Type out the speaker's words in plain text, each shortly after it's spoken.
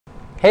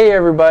Hey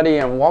everybody,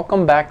 and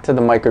welcome back to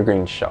the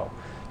Microgreens show.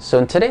 So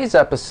in today's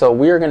episode,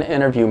 we are going to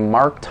interview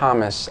Mark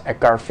Thomas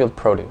at Garfield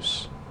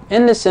Produce.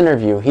 In this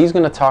interview, he's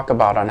going to talk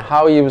about on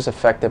how he was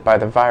affected by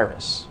the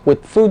virus.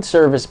 With food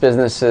service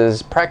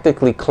businesses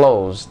practically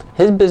closed,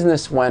 his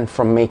business went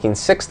from making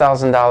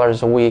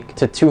 $6,000 a week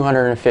to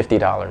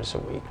 $250 a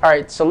week. All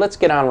right, so let's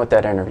get on with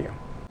that interview.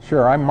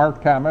 Sure, I'm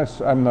Mark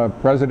Thomas. I'm the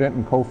president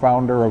and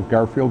co-founder of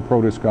Garfield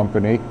Produce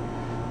Company.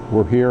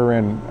 We're here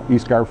in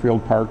East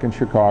Garfield Park in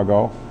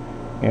Chicago.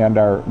 And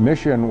our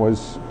mission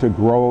was to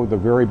grow the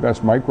very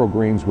best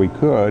microgreens we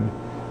could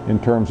in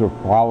terms of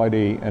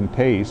quality and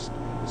taste,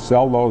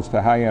 sell those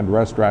to high-end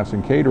restaurants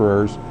and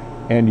caterers,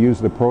 and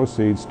use the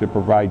proceeds to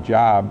provide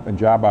job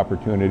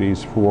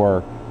opportunities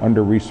for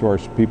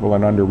under-resourced people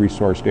in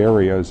under-resourced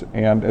areas,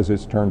 and as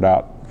it's turned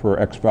out, for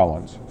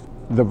ex-felons.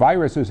 The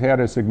virus has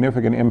had a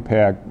significant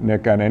impact,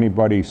 Nick, on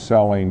anybody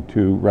selling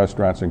to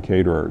restaurants and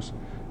caterers,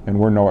 and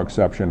we're no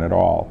exception at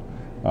all.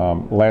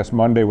 Last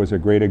Monday was a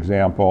great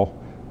example.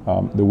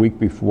 The week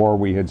before,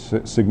 we had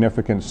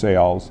significant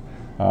sales.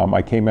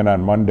 I came in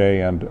on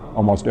Monday and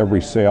almost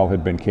every sale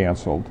had been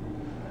canceled.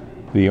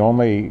 The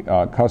only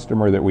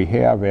customer that we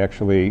have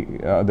actually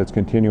that's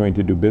continuing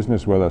to do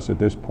business with us at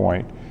this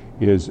point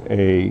is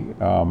a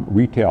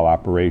retail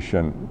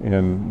operation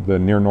in the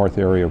near north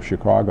area of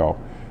Chicago.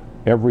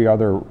 Every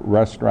other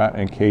restaurant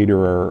and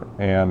caterer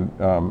and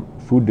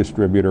food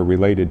distributor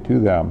related to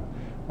them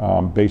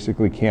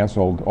basically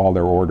canceled all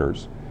their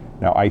orders.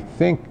 Now, I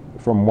think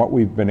from what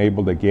we've been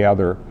able to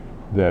gather,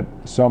 that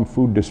some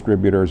food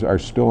distributors are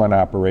still in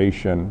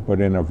operation,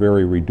 but in a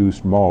very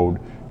reduced mode,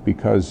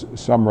 because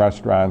some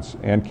restaurants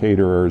and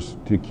caterers,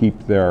 to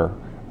keep their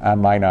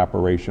online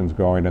operations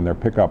going and their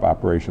pickup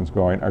operations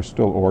going, are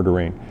still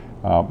ordering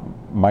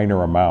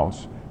minor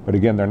amounts. But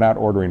again, they're not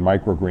ordering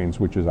microgreens,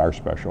 which is our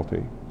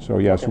specialty. So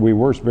yes, we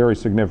were very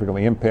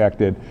significantly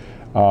impacted.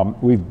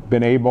 We've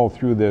been able,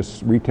 through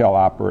this retail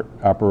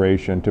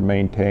operation, to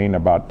maintain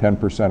about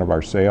 10% of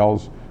our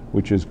sales,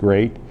 which is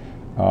great.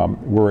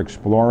 We're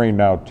exploring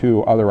now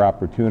too other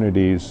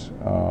opportunities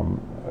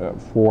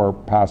for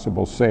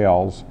possible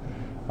sales.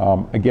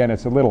 Again,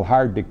 it's a little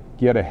hard to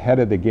get ahead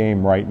of the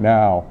game right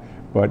now,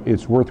 but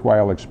it's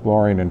worthwhile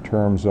exploring in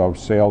terms of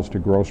sales to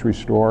grocery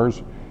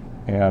stores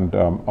and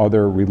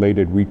other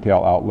related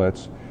retail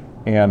outlets.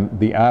 And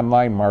the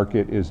online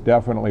market is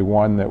definitely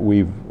one that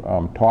we've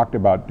talked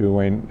about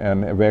doing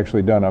and have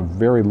actually done a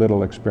very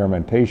little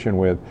experimentation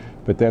with,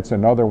 but that's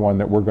another one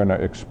that we're going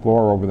to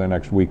explore over the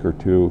next week or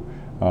two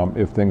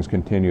if things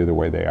continue the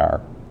way they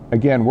are.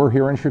 Again, we're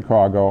here in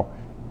Chicago,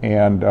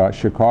 and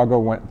Chicago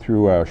went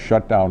through a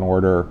shutdown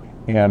order,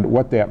 and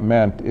what that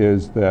meant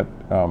is that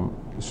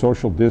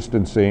social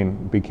distancing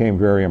became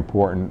very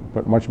important,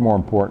 but much more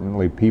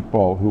importantly,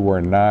 people who were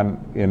in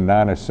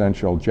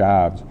non-essential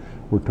jobs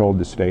were told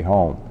to stay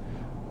home.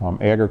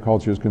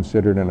 Agriculture is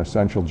considered an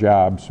essential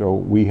job, so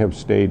we have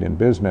stayed in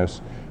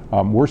business.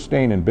 We're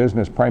staying in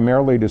business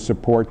primarily to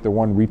support the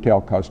one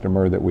retail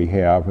customer that we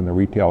have and the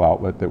retail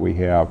outlet that we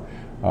have,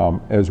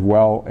 as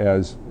well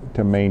as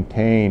to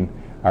maintain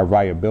our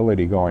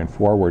viability going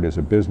forward as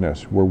a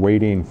business. We're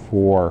waiting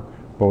for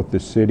both the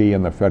city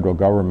and the federal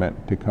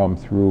government to come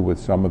through with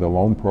some of the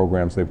loan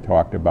programs they've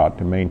talked about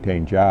to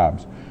maintain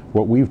jobs.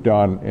 What we've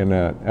done in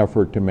an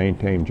effort to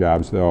maintain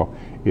jobs, though,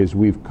 is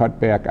we've cut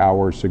back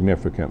hours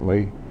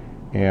significantly,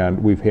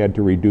 and we've had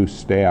to reduce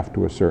staff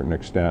to a certain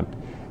extent.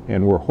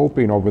 And we're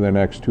hoping over the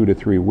next 2 to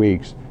 3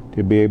 weeks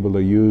to be able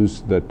to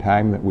use the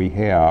time that we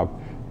have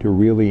to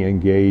really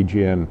engage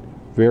in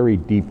very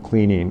deep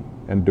cleaning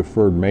and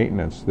deferred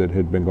maintenance that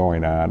had been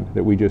going on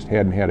that we just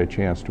hadn't had a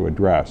chance to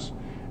address.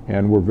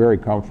 And we're very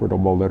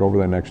comfortable that over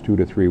the next 2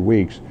 to 3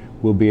 weeks,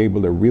 we'll be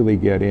able to really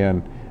get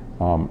in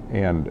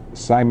and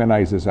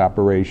simonize this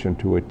operation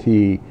to a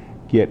T,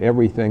 get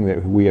everything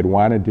that we had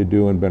wanted to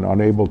do and been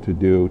unable to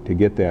do to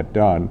get that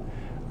done.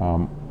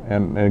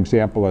 And an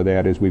example of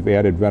that is we've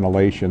added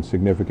ventilation,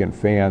 significant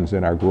fans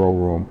in our grow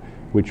room,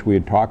 which we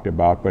had talked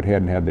about but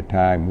hadn't had the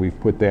time. We've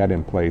put that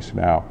in place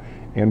now.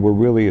 And we're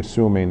really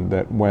assuming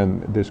that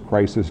when this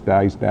crisis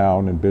dies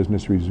down and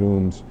business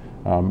resumes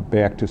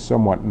back to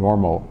somewhat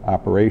normal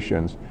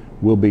operations,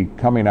 we'll be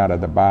coming out of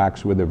the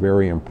box with a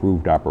very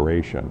improved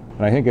operation.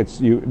 And I think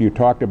it's, you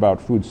talked about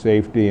food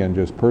safety and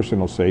just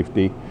personal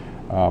safety.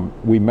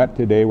 We met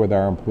today with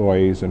our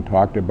employees and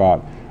talked about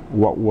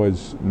what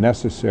was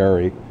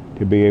necessary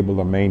to be able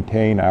to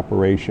maintain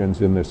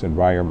operations in this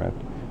environment.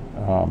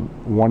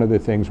 One of the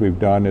things we've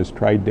done is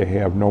tried to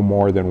have no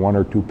more than 1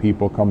 or 2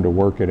 people come to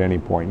work at any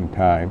point in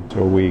time.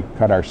 So we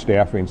cut our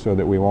staffing so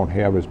that we won't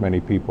have as many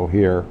people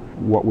here.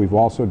 What we've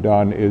also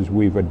done is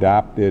we've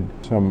adopted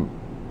some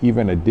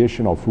even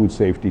additional food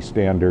safety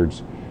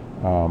standards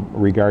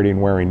regarding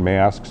wearing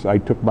masks. I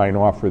took mine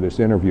off for this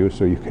interview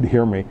so you could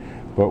hear me,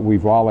 but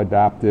we've all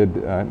adopted,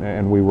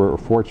 and we were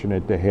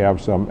fortunate to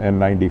have some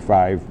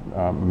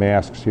N95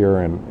 masks here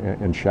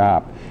in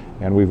shop,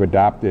 and we've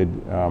adopted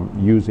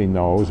using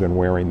those and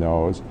wearing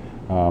those.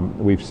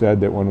 We've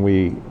said that when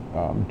we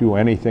do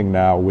anything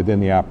now within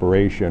the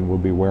operation, we'll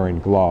be wearing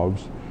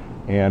gloves,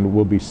 and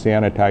we'll be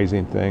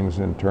sanitizing things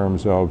in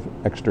terms of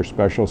extra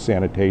special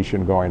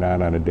sanitation going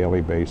on a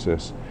daily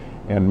basis,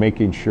 and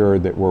making sure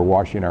that we're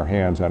washing our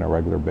hands on a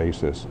regular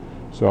basis.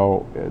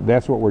 So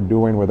that's what we're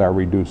doing with our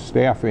reduced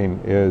staffing,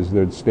 is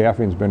that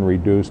staffing's been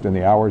reduced and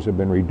the hours have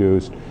been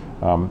reduced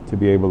to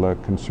be able to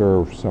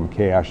conserve some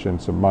cash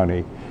and some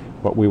money.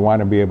 But we want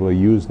to be able to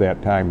use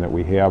that time that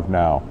we have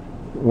now,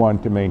 one,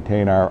 to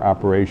maintain our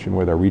operation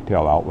with our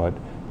retail outlet,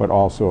 but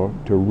also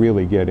to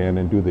really get in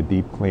and do the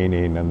deep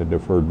cleaning and the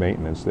deferred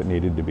maintenance that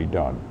needed to be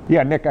done.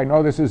 Yeah, Nick, I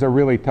know this is a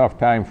really tough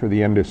time for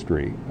the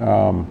industry.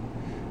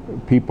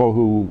 People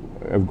who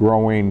are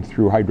growing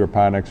through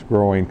hydroponics,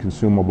 growing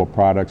consumable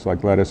products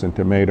like lettuce and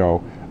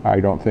tomato, I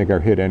don't think are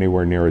hit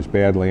anywhere near as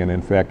badly, and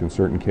in fact in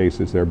certain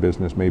cases their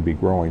business may be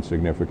growing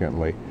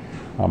significantly.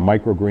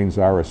 Microgreens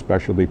are a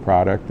specialty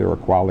product. They're a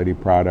quality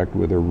product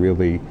with a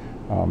really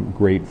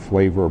great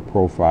flavor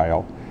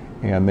profile,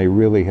 and they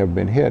really have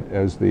been hit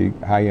as the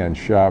high-end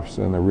chefs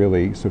and the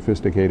really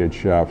sophisticated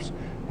chefs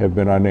have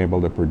been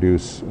unable to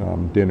produce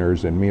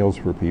dinners and meals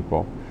for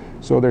people.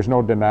 So there's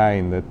no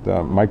denying that the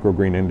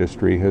microgreen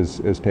industry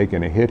has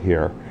taken a hit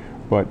here,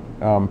 but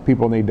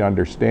people need to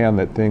understand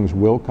that things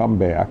will come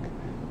back.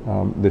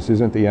 This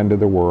isn't the end of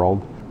the world.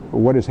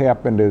 What has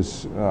happened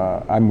is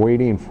I'm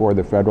waiting for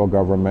the federal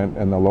government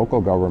and the local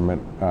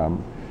government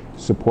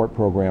support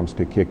programs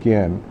to kick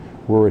in.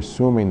 We're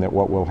assuming that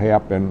what will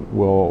happen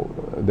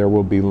there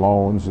will be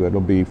loans that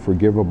will be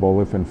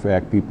forgivable if in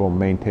fact people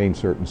maintain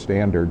certain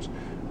standards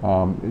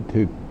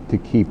to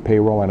keep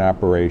payroll in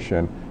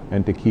operation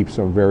and to keep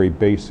some very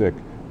basic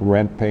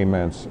rent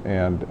payments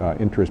and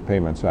interest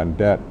payments on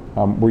debt.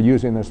 We're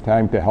using this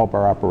time to help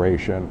our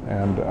operation,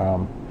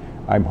 and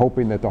I'm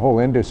hoping that the whole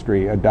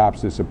industry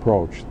adopts this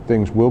approach.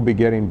 Things will be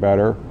getting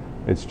better.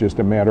 It's just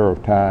a matter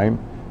of time,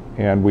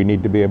 and we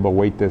need to be able to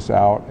wait this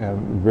out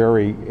and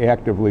very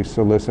actively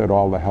solicit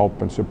all the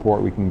help and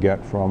support we can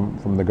get from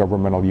the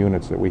governmental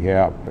units that we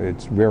have.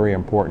 It's very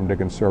important to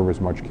conserve as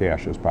much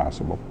cash as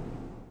possible.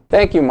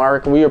 Thank you,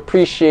 Mark. We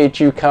appreciate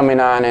you coming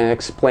on and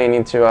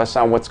explaining to us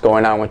on what's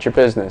going on with your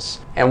business.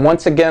 And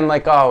once again,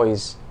 like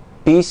always,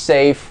 be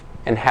safe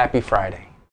and happy Friday.